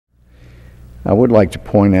I would like to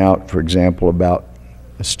point out, for example, about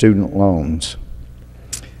student loans.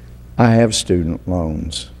 I have student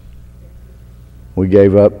loans. We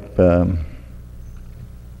gave up, well,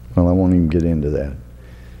 I won't even get into that.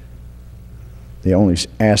 The only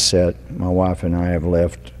asset my wife and I have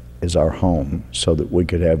left is our home, so that we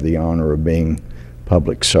could have the honor of being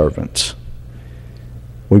public servants.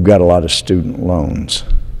 We've got a lot of student loans.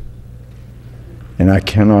 And I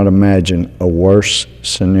cannot imagine a worse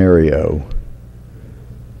scenario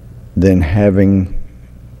than having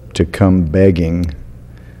to come begging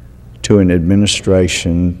to an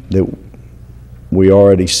administration that we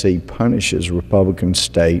already see punishes Republican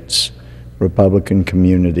states, Republican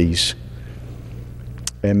communities,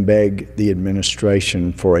 and beg the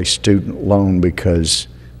administration for a student loan because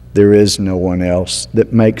there is no one else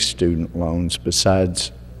that makes student loans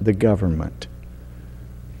besides the government.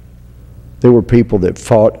 There were people that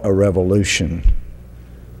fought a revolution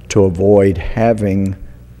to avoid having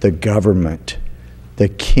the government, the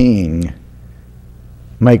king,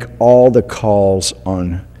 make all the calls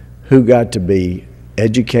on who got to be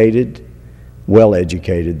educated, well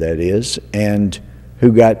educated that is, and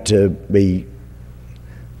who got to be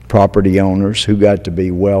property owners, who got to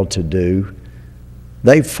be well-to-do.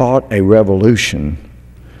 They fought a revolution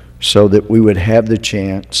so that we would have the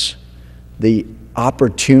chance, the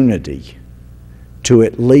opportunity to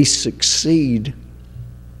at least succeed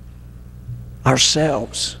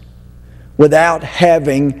ourselves without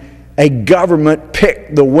having a government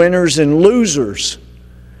pick the winners and losers.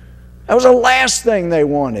 That was the last thing they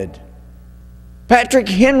wanted. Patrick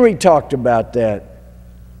Henry talked about that.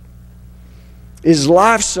 Is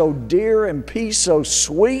life so dear and peace so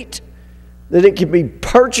sweet that it can be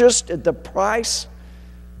purchased at the price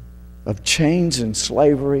of chains and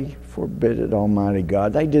slavery? Forbid it, Almighty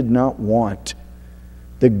God. They did not want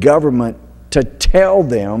the government to tell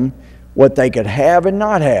them what they could have and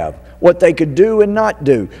not have, what they could do and not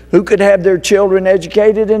do, who could have their children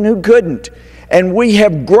educated and who couldn't. And we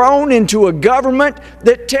have grown into a government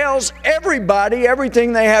that tells everybody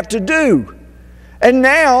everything they have to do. And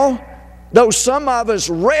now, though some of us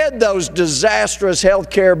read those disastrous health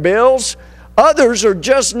care bills, others are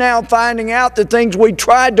just now finding out the things we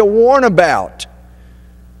tried to warn about.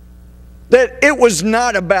 That it was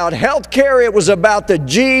not about health care, it was about the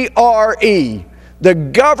GRE, the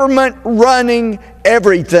government running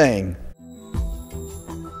everything.